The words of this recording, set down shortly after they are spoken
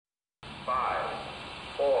5,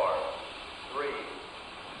 4, 3,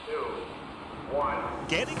 2, 1.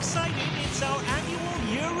 Get excited, it's our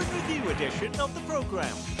annual Year in Review edition of the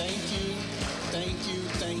program. Thank you, thank you,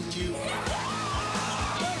 thank you.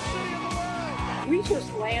 We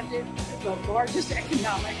just landed the largest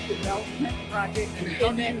economic development project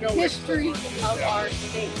in the history of our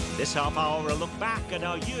state. This half hour, a look back at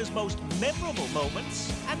our year's most memorable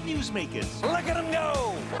moments and newsmakers. Look at them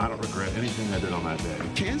go! I don't regret anything I did on that day.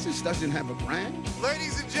 Kansas doesn't have a brand.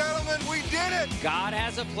 Ladies and gentlemen, we did it! God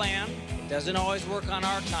has a plan. It doesn't always work on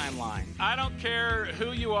our timeline. I don't care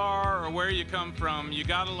who you are or where you come from, you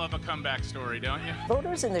gotta love a comeback story, don't you?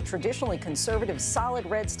 Voters in the traditionally conservative, solid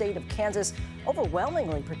red state of Kansas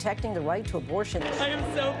overwhelmingly protecting the right to abortion. I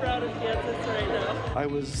am so proud of Kansas right now. I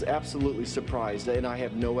was absolutely surprised, and I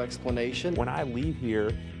have no explanation. When I leave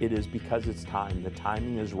here, it is because it's time. The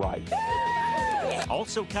timing is right.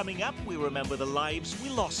 Also coming up, we remember the lives we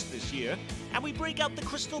lost this year, and we break out the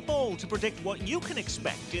crystal ball to predict what you can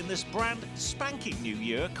expect in this brand spanking new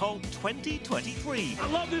year called 2023. I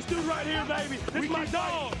love this dude right here, baby. This is my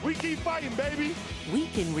dog. We keep fighting, baby.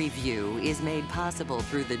 Week in Review is made possible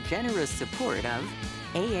through the generous support of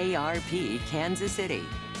AARP Kansas City,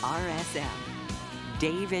 RSM,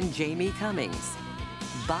 Dave and Jamie Cummings,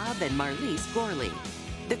 Bob and Marlise Gorley,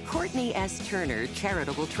 the Courtney S. Turner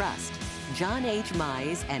Charitable Trust, John H.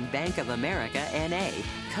 Mize and Bank of America N.A.,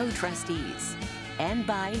 co-trustees, and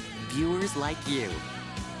by viewers like you.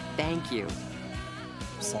 Thank you.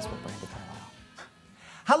 Obsessed with Brandy Carlisle.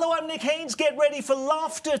 Hello, I'm Nick Haynes. Get ready for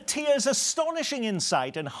laughter, tears, astonishing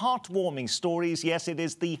insight, and heartwarming stories. Yes, it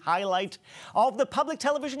is the highlight of the public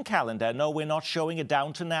television calendar. No, we're not showing a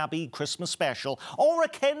Downton Abbey Christmas special or a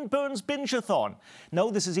Ken Burns binge-a-thon. No,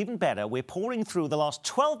 this is even better. We're pouring through the last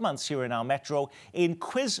 12 months here in our metro in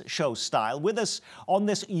quiz show style. With us on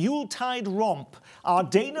this Yuletide romp are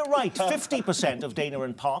Dana Wright, 50% of Dana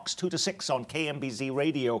and Parks, 2 to 6 on KMBZ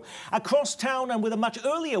Radio. Across town and with a much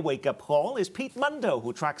earlier wake-up call is Pete Mundo,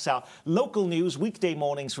 who tracks our local news weekday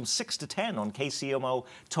mornings from 6 to 10 on KCMO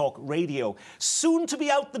Talk Radio. Soon to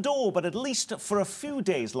be out the door, but at least for a few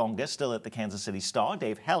days longer, still at the Kansas City Star,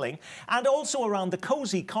 Dave Helling, and also around the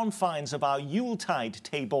cozy confines of our Yuletide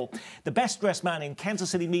table, the best-dressed man in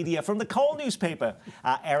Kansas City media from the Call newspaper,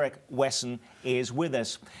 Eric Wesson, is with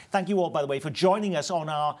us. Thank you all, by the way, for joining us on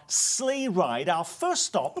our sleigh ride. Our first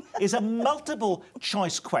stop is a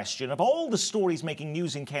multiple-choice question of all the stories making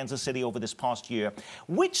news in Kansas City over this past year.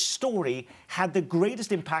 Which story had the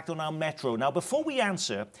greatest impact on our metro? Now, before we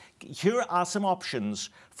answer, here are some options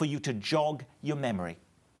for you to jog your memory.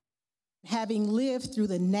 Having lived through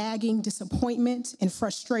the nagging disappointment and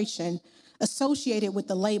frustration associated with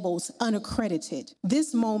the labels unaccredited,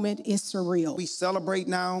 this moment is surreal. We celebrate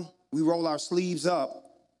now, we roll our sleeves up,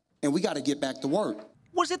 and we got to get back to work.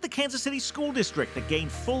 Was it the Kansas City School District that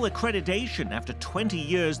gained full accreditation after 20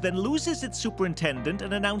 years, then loses its superintendent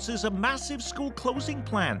and announces a massive school closing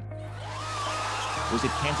plan? Was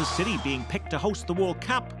it Kansas City being picked to host the World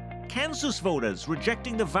Cup? Kansas voters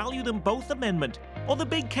rejecting the Value Them Both amendment? Or the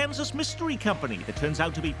big Kansas mystery company that turns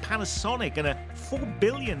out to be Panasonic and a $4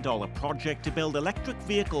 billion project to build electric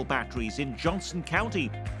vehicle batteries in Johnson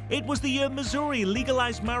County? It was the year Missouri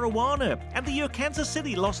legalized marijuana, and the year Kansas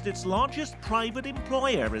City lost its largest private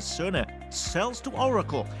employer as Cerner sells to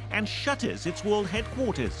Oracle and shutters its world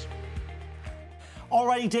headquarters.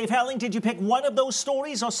 Alrighty, Dave Helling, did you pick one of those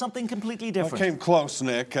stories or something completely different? I came close,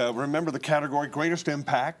 Nick. Remember the category greatest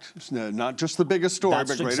impact. It's not just the biggest story,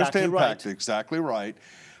 That's but greatest exactly impact. Right. Exactly right.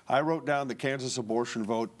 I wrote down the Kansas abortion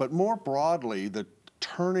vote, but more broadly, the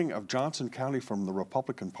turning of Johnson County from the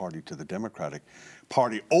Republican Party to the Democratic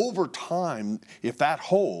Party. Over time, if that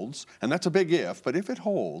holds, and that's a big if, but if it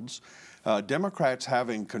holds, Democrats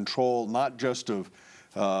having control not just of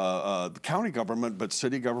the county government, but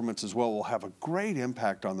city governments as well, will have a great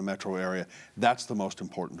impact on the metro area. That's the most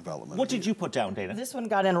important development. What did you put down, Dana? This one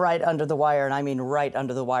got in right under the wire, and I mean right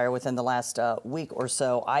under the wire within the last week or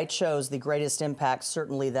so. I chose the greatest impact,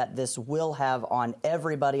 certainly, that this will have on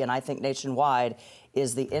everybody, and I think nationwide,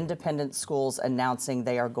 is the independent schools announcing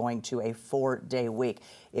they are going to a 4-day week.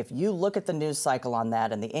 If you look at the news cycle on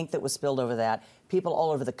that and the ink that was spilled over that, people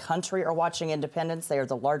all over the country are watching Independence. They are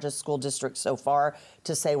the largest school district so far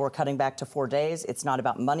to say we're cutting back to 4 days. It's not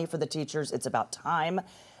about money for the teachers. It's about time.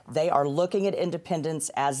 They are looking at Independence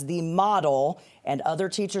as the model, and other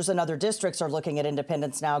teachers in other districts are looking at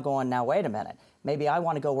Independence now going, now, wait a minute, maybe I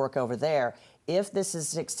want to go work over there. If this is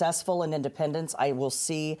successful in Independence, I will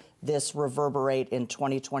see this reverberate in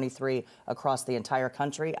 2023 across the entire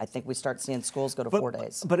country. I think we start seeing schools go to 4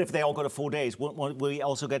 days. But if they all go to 4 days, will we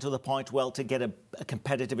also get to the point, well, to get a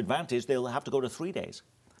competitive advantage, they'll have to go to 3 days?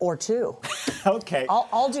 Or two. Okay.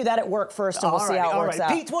 I'll do that at work first, and we'll see how it works out.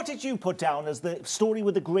 Pete, what did you put down as the story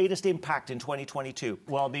with the greatest impact in 2022?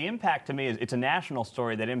 Well, the impact to me is it's a national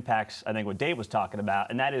story that impacts, I think, what Dave was talking about,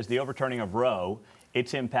 and that is the overturning of Roe,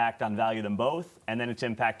 its impact on Value Them Both, and then its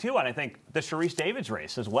impact, too, on, I think, the Sharice Davids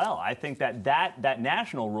race as well. I think that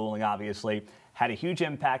national ruling, obviously, had a huge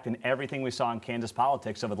impact in everything we saw in Kansas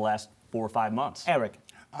politics over the last 4 or 5 months. Eric.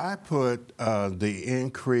 I put the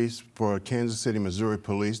increase for Kansas City, Missouri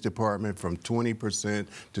Police Department from 20%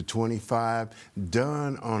 to 25%,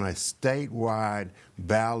 done on a statewide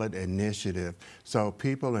ballot initiative. So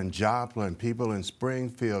people in Joplin, people in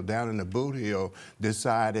Springfield, down in the Boot Hill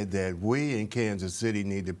decided that we in Kansas City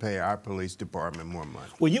need to pay our police department more money.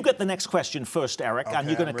 Well, you get the next question first, Eric, and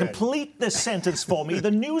you're going to complete this sentence for me. The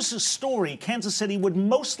news story Kansas City would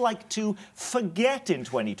most like to forget in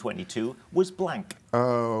 2022 was blank.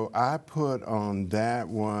 Oh, I put on that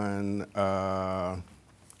one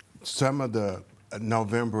some of the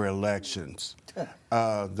November elections.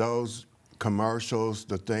 Those commercials,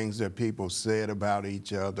 the things that people said about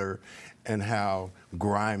each other, and how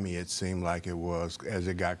grimy it seemed like it was as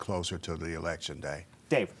it got closer to the election day.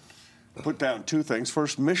 Dave. Put down two things.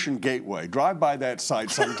 First, Mission Gateway. Drive by that site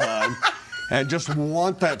sometime. And just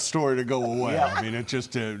want that story to go away. Yeah. I mean, it's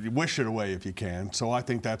just wish it away if you can. So I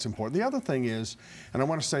think that's important. The other thing is, and I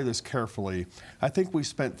want to say this carefully, I think we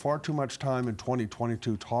spent far too much time in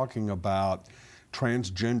 2022 talking about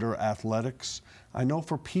transgender athletics. I know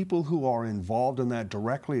for people who are involved in that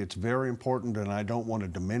directly, it's very important, and I don't want to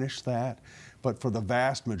diminish that. But for the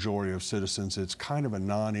vast majority of citizens, it's kind of a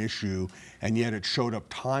non-issue, and yet it showed up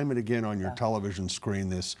time and again on your television screen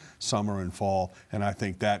this summer and fall, and I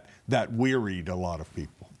think that wearied a lot of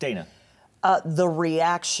people. Dana. The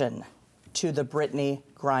reaction to the Brittany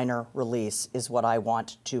Griner release is what I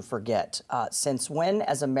want to forget. Since when,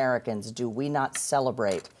 as Americans, do we not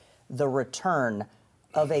celebrate the return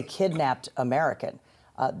of a kidnapped American?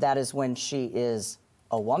 That is when she is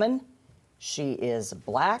a woman, she is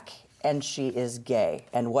black, and she is gay.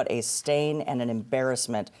 And what a stain and an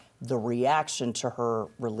embarrassment the reaction to her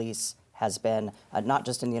release has been, not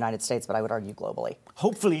just in the United States, but I would argue globally.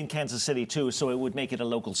 Hopefully in Kansas City, too, so it would make it a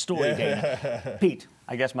local story, Dana. Pete.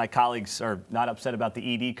 I guess my colleagues are not upset about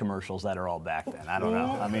the ED commercials that are all back then. I don't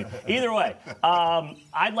know. I mean, either way,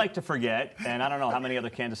 I'd like to forget, and I don't know how many other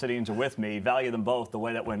Kansas Cityans are with me, Value Them Both, the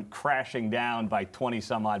way that went crashing down by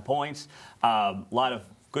 20-some-odd points. A lot of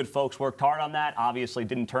good folks worked hard on that, obviously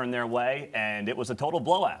didn't turn their way, and it was a total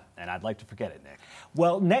blowout, and I'd like to forget it, Nick.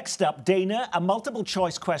 Well, next up, Dana, a multiple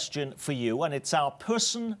choice question for you, and it's our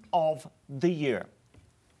Person of the Year.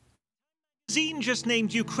 Zine just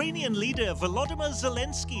named Ukrainian leader Volodymyr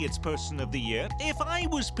Zelensky its Person of the Year. If I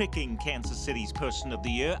was picking Kansas City's Person of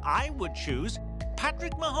the Year, I would choose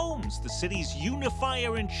Patrick Mahomes, the city's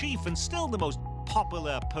unifier-in-chief and still the most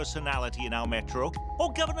popular personality in our metro,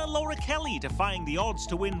 or Governor Laura Kelly, defying the odds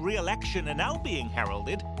to win re-election and now being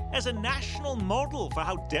heralded as a national model for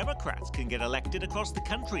how Democrats can get elected across the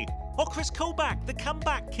country, or Chris Kobach, the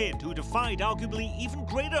comeback kid who defied arguably even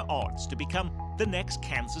greater odds to become the next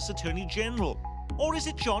Kansas Attorney General. Or is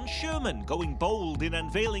it John Sherman going bold in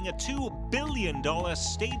unveiling a $2 billion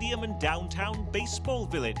stadium and downtown baseball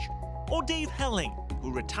village? Or Dave Helling,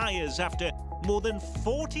 who retires after more than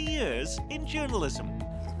 40 years in journalism?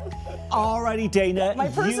 Alrighty, Dana,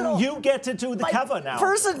 you get to do the cover now.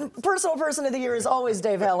 Personal Person of the Year is always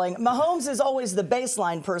Dave Helling. Mahomes is always the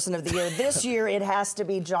baseline Person of the Year. This year, it has to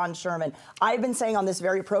be John Sherman. I've been saying on this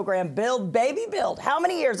very program, build, baby, build. How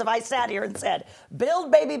many years have I sat here and said,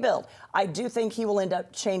 build, baby, build? I do think he will end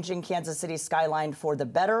up changing Kansas City's skyline for the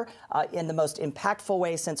better in the most impactful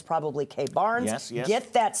way since probably Kay Barnes. Yes.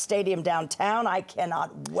 Get that stadium downtown. I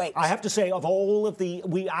cannot wait. I have to say, of all of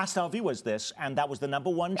we asked our viewers this, and that was the number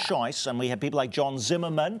one choice. And we had people like John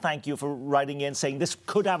Zimmerman. Thank you for writing in saying this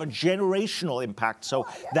could have a generational impact. So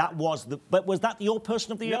that was but was that your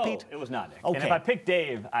Person of the Year, Pete? No, it was not, Nick. Okay. And if I picked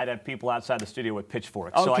Dave, I'd have people outside the studio with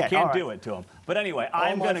pitchforks. So I can't do it to him. But anyway,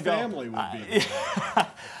 I'm going to go. Family would be.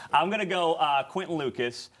 I'm going to go Quentin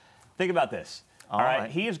Lucas. Think about this. All right.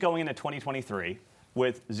 He is going into 2023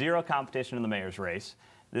 with zero competition in the mayor's race.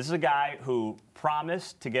 This is a guy who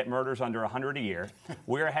promised to get murders under 100 a year.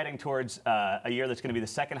 We're heading towards a year that's going to be the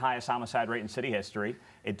second highest homicide rate in city history.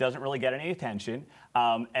 It doesn't really get any attention.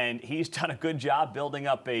 And he's done a good job building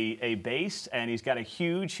up a base, and he's got a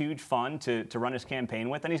huge, huge fund to run his campaign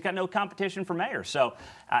with, and he's got no competition for mayor. So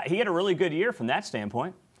he had a really good year from that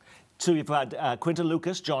standpoint. So you've had Quinton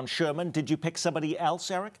Lucas, John Sherman. Did you pick somebody else,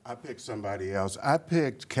 Eric? I picked somebody else. I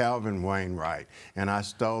picked Calvin Wainwright, and I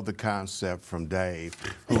stole the concept from Dave,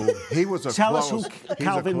 who he was a Tell close, us who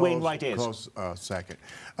Calvin Wainwright is. Close second.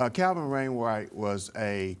 Calvin Wainwright was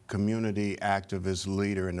a community activist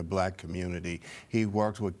leader in the black community. He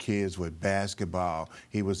worked with kids with basketball.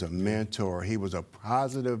 He was a mentor. He was a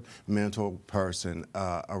positive mental person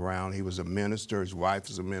around. He was a minister. His wife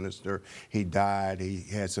was a minister. He died. He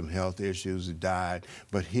had some health issues. He died.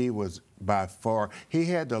 But he was by far, he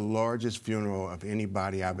had the largest funeral of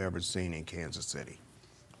anybody I've ever seen in Kansas City.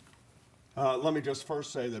 Let me just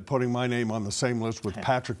first say that putting my name on the same list with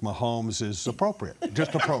Patrick Mahomes is appropriate.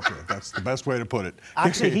 Just appropriate. That's the best way to put it.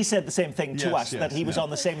 Actually, he said the same thing to us, that he was on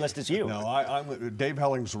the same list as you. No, Dave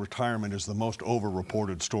Helling's retirement is the most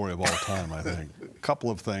over-reported story of all time, I think. A couple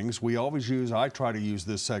of things. I try to use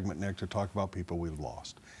this segment, Nick, to talk about people we've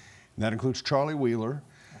lost. And that includes Charlie Wheeler,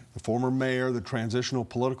 the former mayor, the transitional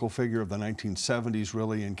political figure of the 1970s,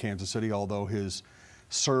 really, in Kansas City, although his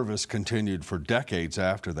service continued for decades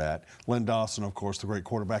after that. Len Dawson, of course, the great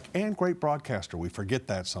quarterback and great broadcaster. We forget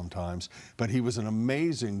that sometimes, but he was an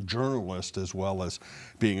amazing journalist as well as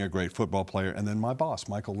being a great football player. And then my boss,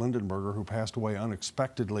 Michael Lindenberger, who passed away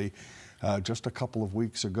unexpectedly just a couple of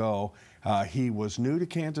weeks ago. He was new to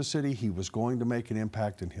Kansas City. He was going to make an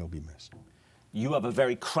impact, and he'll be missed. You have a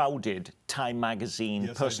very crowded Time Magazine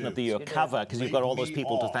Person of the Year cover because you've got all those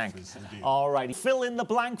people to thank. All right, fill in the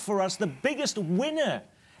blank for us. The biggest winner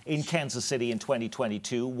in Kansas City in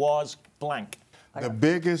 2022 was blank. The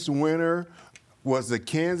biggest winner was the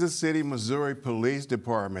Kansas City, Missouri Police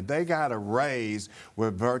Department. They got a raise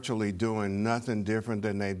with virtually doing nothing different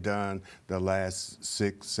than they've done the last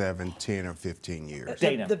 6, 7, 10, or 15 years.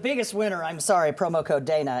 Dana. The biggest winner, I'm sorry, promo code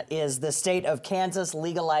Dana, is the state of Kansas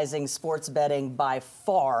legalizing sports betting by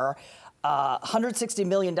far. $160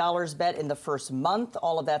 million bet in the first month.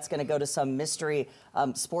 All of that's going to go to some mystery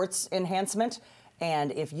sports enhancement.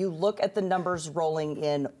 And if you look at the numbers rolling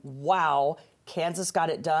in, wow, Kansas got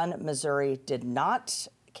it done. Missouri did not.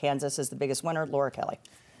 Kansas is the biggest winner. Laura Kelly.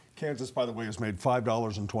 Kansas, by the way, has made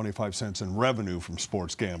 $5.25 in revenue from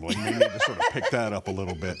sports gambling. We need to sort of pick that up a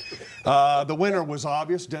little bit. The winner was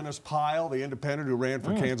obvious. Dennis Pyle, the independent who ran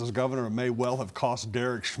for Kansas governor and may well have cost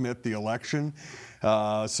Derek Schmidt the election.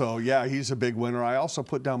 So, yeah, he's a big winner. I also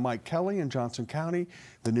put down Mike Kelly in Johnson County,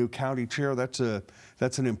 the new county chair. That's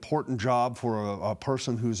an important job for a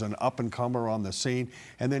person who's an up-and-comer on the scene.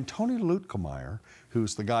 And then Tony Lutkemeyer,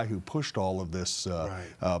 who's the guy who pushed all of this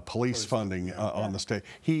police funding on the state.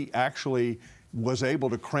 He actually was able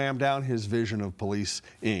to cram down his vision of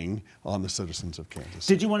policing on the citizens of Kansas.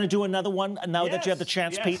 Did you want to do another one now that you have the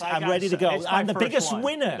chance, Pete? I'm ready to go. I'm the biggest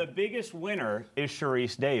winner. The biggest winner is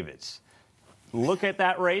Sharice Davids. Look at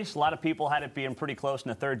that race. A lot of people had it being pretty close in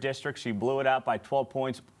the 3rd district. She blew it out by 12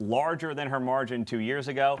 points, larger than her margin 2 years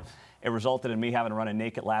ago. It resulted in me having to run a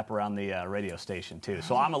naked lap around the radio station, too.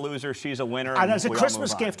 So I'm a loser. She's a winner. And as a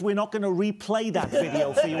Christmas gift, we're not going to replay that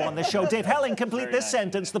video for you on the show. Dave Helling, complete this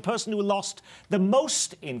sentence. The person who lost the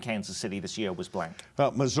most in Kansas City this year was blank.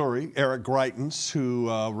 Missouri, Eric Greitens, who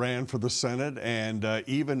ran for the Senate and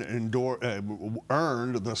even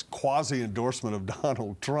earned this quasi-endorsement of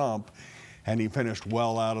Donald Trump. And he finished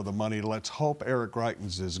well out of the money. Let's hope Eric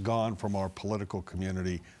Greitens is gone from our political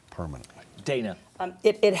community permanently. Dana.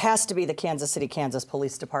 It has to be the Kansas City, Kansas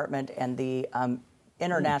Police Department and the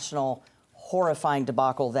international horrifying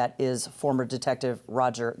debacle that is former Detective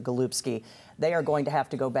Roger Golubski. They are going to have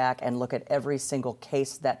to go back and look at every single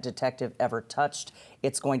case that detective ever touched.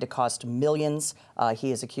 It's going to cost millions.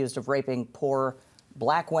 He is accused of raping poor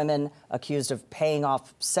black women, accused of paying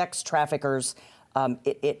off sex traffickers.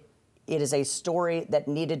 It is a story that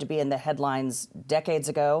needed to be in the headlines decades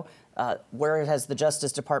ago. Where has the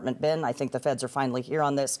Justice Department been? I think the feds are finally here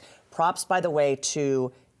on this. Props, by the way,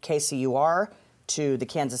 to KCUR, to the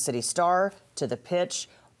Kansas City Star, to The Pitch.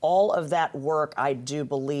 All of that work, I do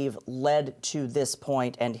believe, led to this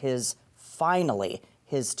point and finally,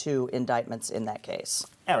 his 2 indictments in that case.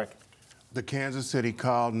 Eric. The Kansas City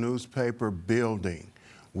Call newspaper building.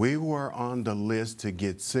 We were on the list to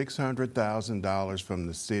get $600,000 from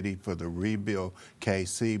the city for the Rebuild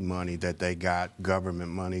KC money that they got,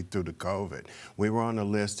 government money through the COVID. We were on the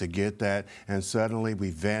list to get that, and suddenly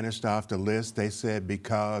we vanished off the list. They said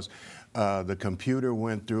because The computer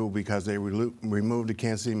went through because they removed the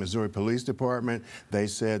Kansas City, Missouri Police Department. They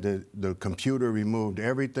said that the computer removed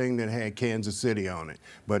everything that had Kansas City on it,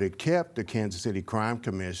 but it kept the Kansas City Crime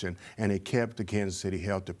Commission and it kept the Kansas City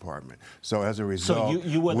Health Department. So as a result, so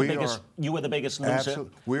you were the biggest loser.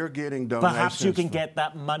 Absolutely, we're getting donations. Perhaps you can get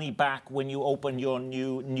that money back when you open your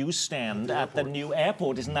new newsstand at the new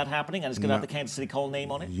airport. Isn't that happening? And it's going to have the Kansas City Coal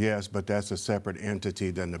name on it? Yes, but that's a separate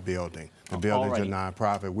entity than the building. The building's a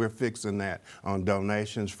nonprofit. We're fixing that on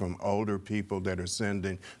donations from older people that are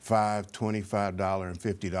sending $5, $25, and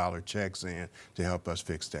 $50 checks in to help us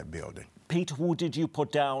fix that building. Pete, who did you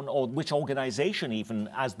put down, or which organization even,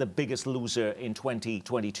 as the biggest loser in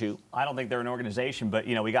 2022? I don't think they're an organization, but,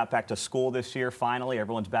 you know, we got back to school this year, finally.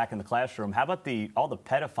 Everyone's back in the classroom. How about all the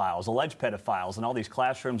pedophiles, alleged pedophiles in all these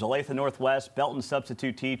classrooms? Olathe Northwest, Belton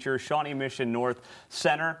Substitute Teacher, Shawnee Mission North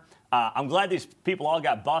Center. I'm glad these people all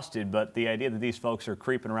got busted, but the idea that these folks are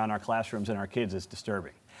creeping around our classrooms and our kids is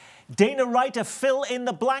disturbing. Dana Wright, a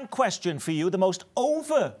fill-in-the-blank question for you. The most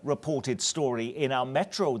over-reported story in our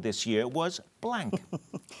metro this year was blank.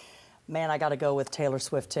 Man, I got to go with Taylor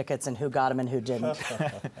Swift tickets and who got them and who didn't.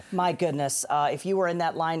 My goodness. If you were in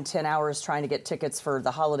that line 10 hours trying to get tickets for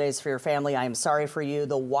the holidays for your family, I am sorry for you.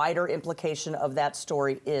 The wider implication of that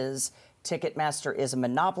story is Ticketmaster is a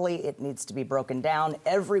monopoly. It needs to be broken down.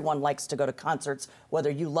 Everyone likes to go to concerts,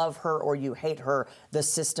 whether you love her or you hate her. The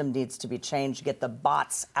system needs to be changed. Get the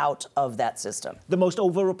bots out of that system. The most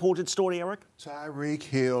over-reported story, Eric? Tyreek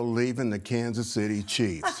Hill leaving the Kansas City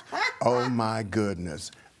Chiefs. Oh, my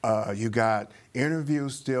goodness. You got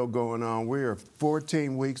interviews still going on. We're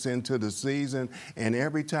 14 weeks into the season, and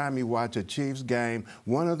every time you watch a Chiefs game,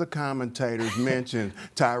 one of the commentators mentioned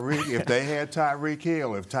Tyreek. If they had Tyreek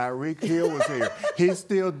Hill, if Tyreek Hill was here, he's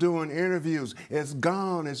still doing interviews. It's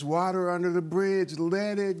gone. It's water under the bridge.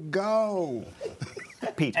 Let it go.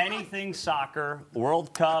 Pete. Anything soccer,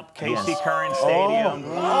 World Cup, KC Curran Stadium,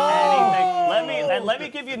 anything. Let me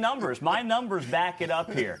give you numbers. My numbers back it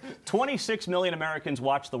up here. 26 million Americans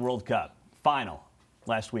watched the World Cup final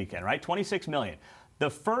last weekend, right? 26 million. The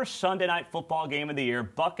first Sunday night football game of the year,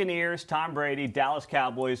 Buccaneers, Tom Brady, Dallas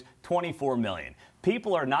Cowboys, 24 million.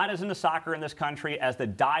 People are not as into soccer in this country as the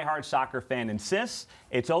diehard soccer fan insists.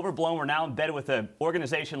 It's overblown. We're now embedded with an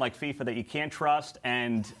organization like FIFA that you can't trust,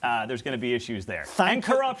 and there's going to be issues there. And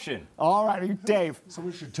corruption. All righty, Dave.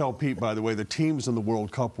 Someone should tell Pete, by the way, the teams in the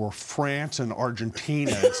World Cup were France and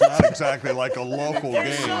Argentina. It's not exactly like a local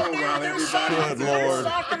game. Good Lord.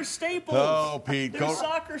 Soccer staples. Oh, Pete. They're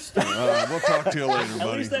soccer staples. We'll talk to you later,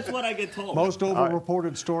 buddy. At least that's what I get told. Most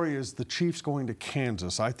over-reported story is the Chiefs going to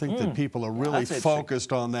Kansas. I think that people are really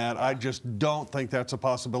focused on that. I just don't think that's a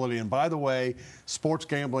possibility. And by the way, sports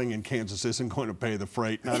gambling in Kansas isn't going to pay the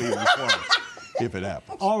freight, not even close, if it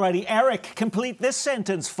happens. All righty, Eric, complete this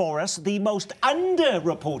sentence for us. The most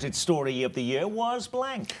underreported story of the year was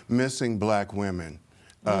blank. Missing black women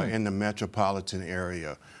in the metropolitan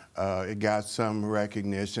area. It got some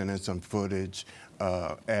recognition and some footage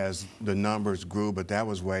as the numbers grew, but that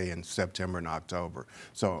was way in September and October.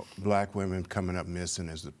 So black women coming up missing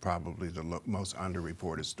is probably the most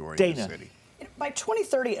underreported story in the city. By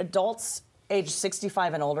 2030, adults age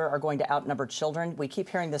 65 and older are going to outnumber children. We keep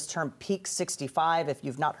hearing this term peak 65. If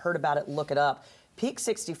you've not heard about it, look it up. Peak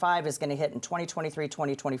 65 is going to hit in 2023,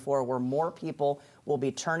 2024, where more people will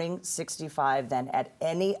be turning 65 than at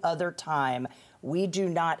any other time. We do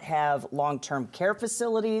not have long-term care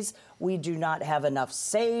facilities. We do not have enough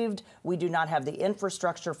saved. We do not have the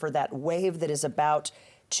infrastructure for that wave that is about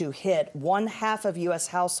to hit. 1/2 of U.S.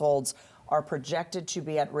 households are projected to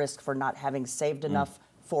be at risk for not having saved enough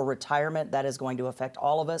for retirement. That is going to affect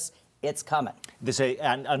all of us. It's coming.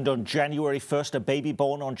 And on January 1st, a baby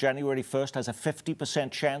born on January 1st has a 50%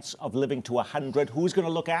 chance of living to 100. Who's going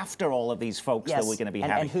to look after all of these folks that we're going to be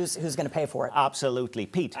having? And who's going to pay for it? Absolutely.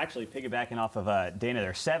 Pete. Actually, piggybacking off of Dana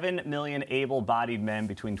there, 7 million able-bodied men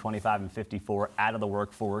between 25 and 54 out of the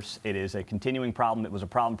workforce. It is a continuing problem. It was a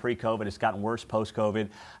problem pre-COVID. It's gotten worse post-COVID.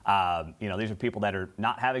 These are people that are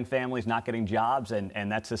not having families, not getting jobs,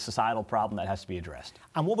 and that's a societal problem that has to be addressed.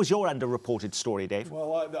 And what was your underreported story, Dave?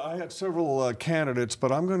 Well, I had several candidates,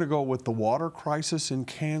 but I'm going to go with the water crisis in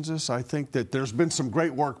Kansas. I think that there's been some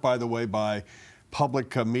great work, by the way, by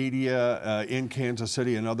public media in Kansas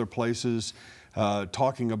City and other places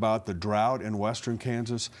talking about the drought in western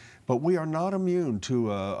Kansas. But we are not immune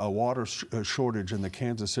to a water shortage in the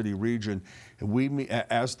Kansas City region.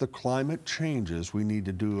 As the climate changes, we need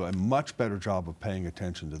to do a much better job of paying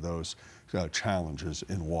attention to those challenges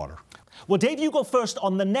in water. Well, Dave, you go first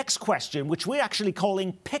on the next question, which we're actually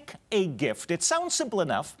calling Pick a Gift. It sounds simple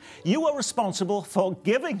enough. You are responsible for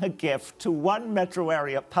giving a gift to one metro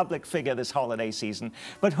area public figure this holiday season.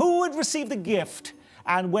 But who would receive the gift?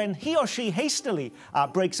 And when he or she hastily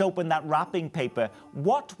breaks open that wrapping paper,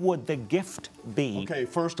 what would the gift be? Okay,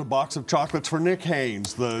 first a box of chocolates for Nick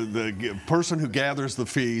Haynes, the person who gathers the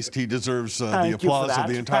feast. He deserves the applause of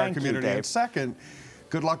the entire community. And second,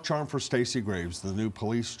 good luck charm for Stacey Graves, the new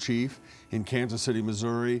police chief in Kansas City,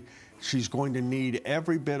 Missouri. She's going to need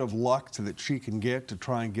every bit of luck that she can get to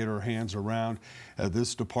try and get her hands around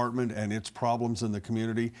this department and its problems in the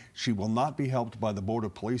community. She will not be helped by the Board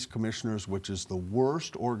of Police Commissioners, which is the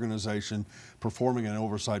worst organization performing an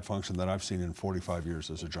oversight function that I've seen in 45 years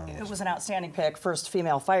as a journalist. It was an outstanding pick. First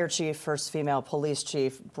female fire chief, first female police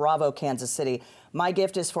chief. Bravo, Kansas City. My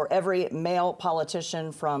gift is for every male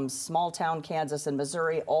politician from small town Kansas and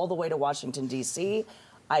Missouri all the way to Washington, D.C.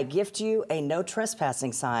 I gift you a no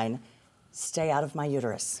trespassing sign. Stay out of my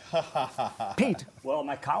uterus. Pete. Well,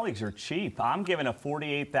 my colleagues are cheap. I'm giving a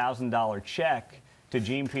 $48,000 check to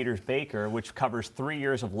Jean Peters Baker, which covers 3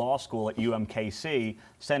 years of law school at UMKC.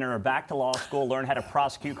 Sending her back to law school, learn how to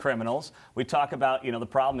prosecute criminals. We talk about, the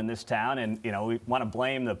problem in this town, and, we want to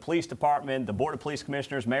blame the police department, the Board of Police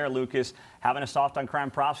Commissioners, Mayor Lucas, having a soft on crime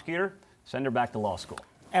prosecutor. Send her back to law school.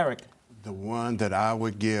 Eric. The one that I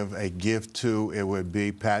would give a gift to, it would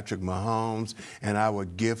be Patrick Mahomes, and I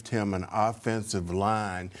would gift him an offensive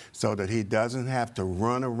line so that he doesn't have to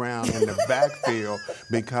run around in the backfield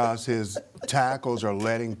because his tackles are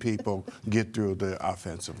letting people get through the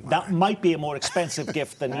offensive line. That might be a more expensive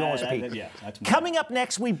gift than yours, Pete. Coming up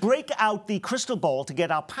next, we break out the crystal ball to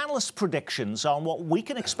get our panelists' predictions on what we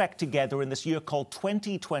can expect together in this year called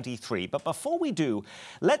 2023. But before we do,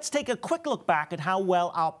 let's take a quick look back at how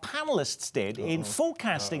well our panelists did in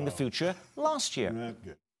forecasting the future last year.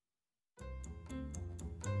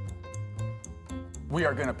 We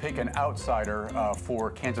are going to pick an outsider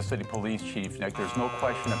for Kansas City Police Chief, Nick. There's no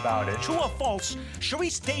question about it. True or false?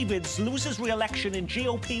 Sharice Davids loses re-election in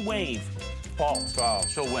GOP wave. False.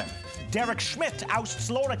 She'll win. Derek Schmidt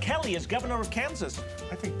ousts Laura Kelly as governor of Kansas.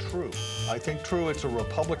 I think true. I think true. It's a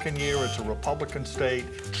Republican year. It's a Republican state.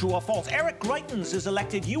 True or false? Eric Greitens is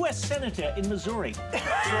elected U.S. Senator in Missouri. True,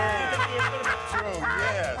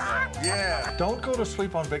 yes. Don't go to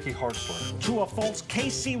sleep on Vicky Hartzler. True or false?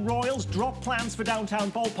 KC Royals drop plans for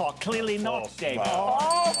downtown ballpark. Clearly not, Dave.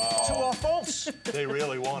 True or false? They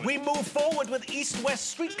really want it. We move forward with east-west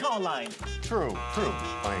streetcar line. True.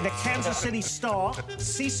 The Kansas City Star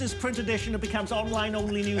ceases print edition and becomes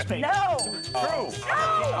online-only newspaper. No! True.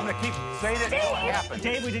 I'm going to keep saying it until it happens.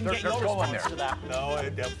 Dave, we didn't get your response to that. No,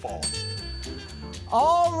 it's false.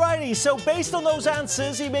 Alrighty, so based on those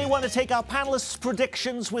answers, you may want to take our panelists'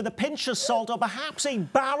 predictions with a pinch of salt or perhaps a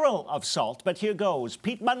barrel of salt. But here goes.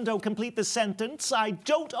 Pete Mundo, complete the sentence. I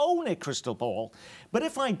don't own a crystal ball, but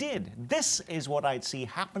if I did, this is what I'd see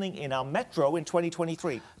happening in our metro in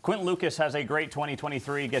 2023. Quentin Lucas has a great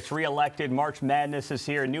 2023, gets re-elected. March Madness is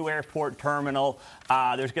here, new airport terminal.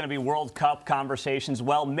 There's going to be World Cup conversations.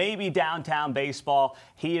 Well, maybe downtown baseball.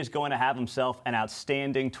 He is going to have himself an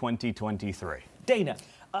outstanding 2023. Dana.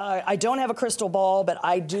 I don't have a crystal ball, but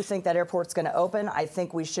I do think that airport's going to open. I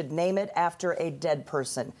think we should name it after a dead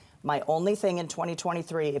person. My only thing in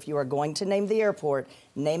 2023, if you are going to name the airport,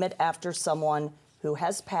 name it after someone who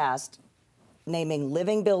has passed. Naming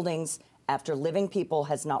living buildings after living people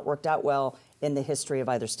has not worked out well in the history of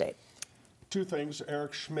either state. Two things.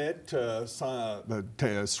 Eric Schmidt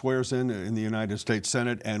swears in the United States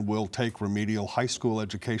Senate and will take remedial high school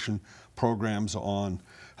education programs on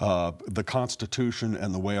the Constitution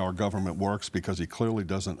and the way our government works, because he clearly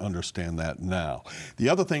doesn't understand that now. The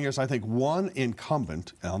other thing is, I think one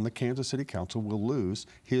incumbent on the Kansas City Council will lose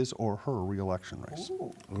his or her re-election race.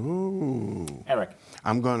 Ooh. Eric.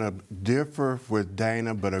 I'm going to differ with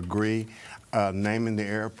Dana, but agree. Naming the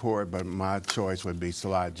airport, but my choice would be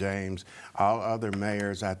Sly James. All other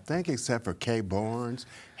mayors, I think except for Kay Barnes,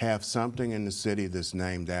 have something in the city that's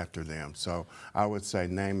named after them. So I would say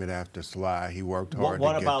name it after Sly. He worked hard to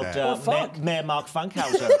get that. What about Mayor Mark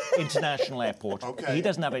Funkhauser, International Airport? Okay. He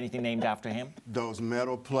doesn't have anything named after him. Those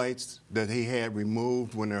metal plates that he had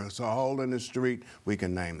removed when there's a hole in the street, we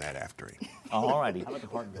can name that after him. All righty. How about the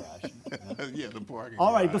parking garage? Yeah, the parking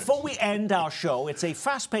All right, garage. before we end our show, it's a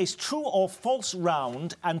fast-paced true or false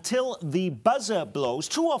round until the buzzer blows.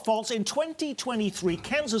 True or false, in 2023,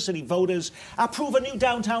 Kansas City voters approve a new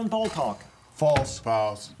downtown ballpark. False.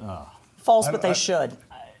 False. False, but they should.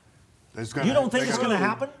 You don't think it's going to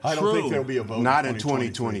happen? I don't think there'll be a vote. Not in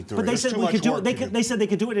 2023. But they said we could do it. They said they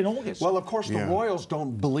could do it in August. Well, of course, the Royals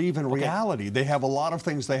don't believe in reality. They have a lot of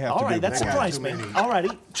things they have to do. All right, that surprised me. All righty.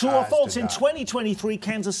 True or false, in 2023,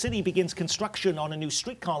 Kansas City begins construction on a new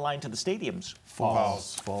streetcar line to the stadiums.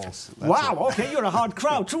 False. False. Wow, okay, you're a hard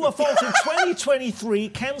crowd. True or false, in 2023,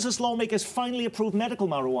 Kansas lawmakers finally approved medical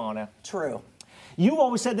marijuana. True. You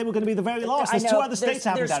always said they were going to be the very last. There's two other states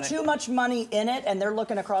haven't done it. There's too much money in it, and they're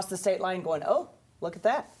looking across the state line going, oh, look at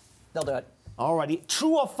that. They'll do it. Alrighty.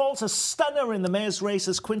 True or false, a stunner in the mayor's race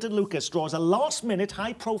as Quinton Lucas draws a last-minute,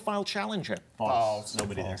 high-profile challenger. False.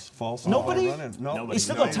 Nobody there. False. Nobody? No. He's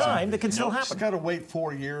still got time. That can still happen. He's got to wait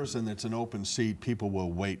 4 years, and it's an open seat. People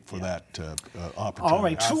will wait for that opportunity. All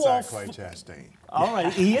right. True or Clay Chastain. All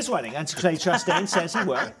right, he is running, and Clay Chastain says he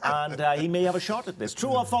will, and he may have a shot at this. True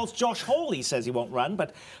or false, Josh Hawley says he won't run,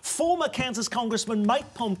 but former Kansas Congressman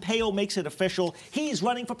Mike Pompeo makes it official. He's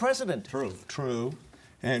running for president. True.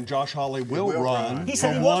 And Josh Hawley will run. He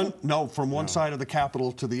said he wasn't. From one side of the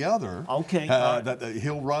Capitol to the other. Okay.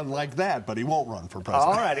 He'll run like that, but he won't run for president.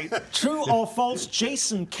 All righty. True or false,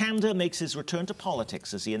 Jason Kander makes his return to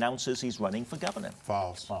politics as he announces he's running for governor.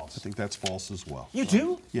 False. I think that's false as well. You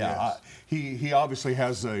do? Yeah. Yes. He obviously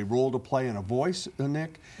has a role to play and a voice,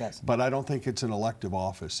 Nick. Yes. But I don't think it's an elective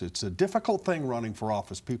office. It's a difficult thing running for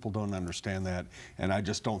office. People don't understand that, and I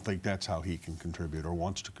just don't think that's how he can contribute or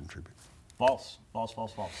wants to contribute. False.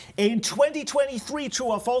 In 2023, true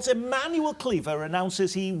or false, Emmanuel Cleaver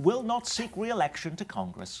announces he will not seek re-election to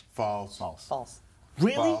Congress. False.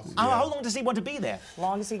 Really? False, How long does he want to be there? As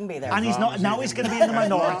long as he can be there. And he's not. Now he's going to be in the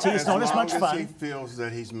minority. It's not as much As long as he fun. feels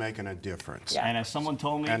that he's making a difference. And as someone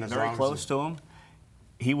told me And as very long as close to him,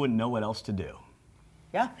 he wouldn't know what else to do.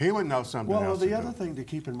 Yeah. He would know something Well, else the to other do. thing to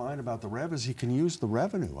keep in mind about the rev is he can use the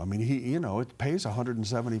revenue. I mean, it pays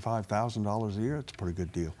 $175,000 a year. It's a pretty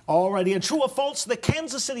good deal. Alrighty, and true or false, the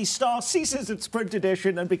Kansas City Star ceases its print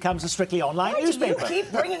edition and becomes a strictly online newspaper. Why do you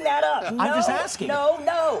keep bringing that up? I'm just asking.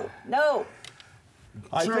 No.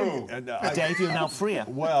 True. Dave, you're now freer.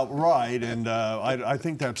 Well, right, and I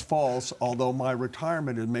think that's false, although my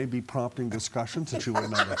retirement may be prompting discussions that you would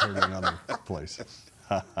not have heard in other places.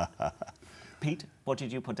 Pete, what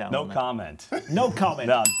did you put down? No on that? comment. No comment.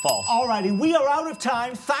 No, false. Alrighty, we are out of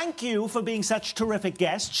time. Thank you for being such terrific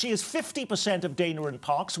guests. She is 50% of Dana and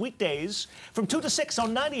Parks, weekdays from 2 to 6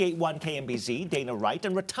 on 98.1 KMBZ, Dana Wright,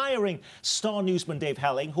 and retiring Star newsman Dave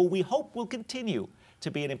Helling, who we hope will continue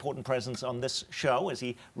to be an important presence on this show as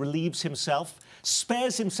he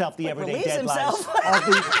spares himself the everyday deadlines of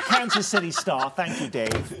the Kansas City Star. Thank you,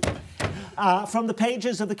 Dave. From the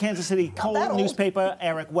pages of the Kansas City Cold newspaper,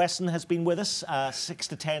 Eric Weston has been with us 6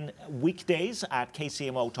 to 10 weekdays at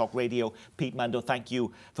KCMO Talk Radio. Pete Mando, thank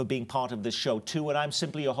you for being part of this show too. And I'm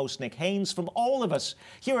simply your host, Nick Haynes. From all of us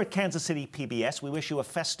here at Kansas City PBS, we wish you a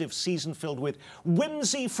festive season filled with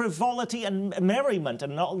whimsy, frivolity, and merriment.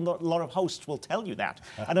 And not a lot of hosts will tell you that.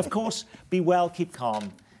 And of course, be well, keep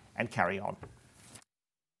calm, and carry on.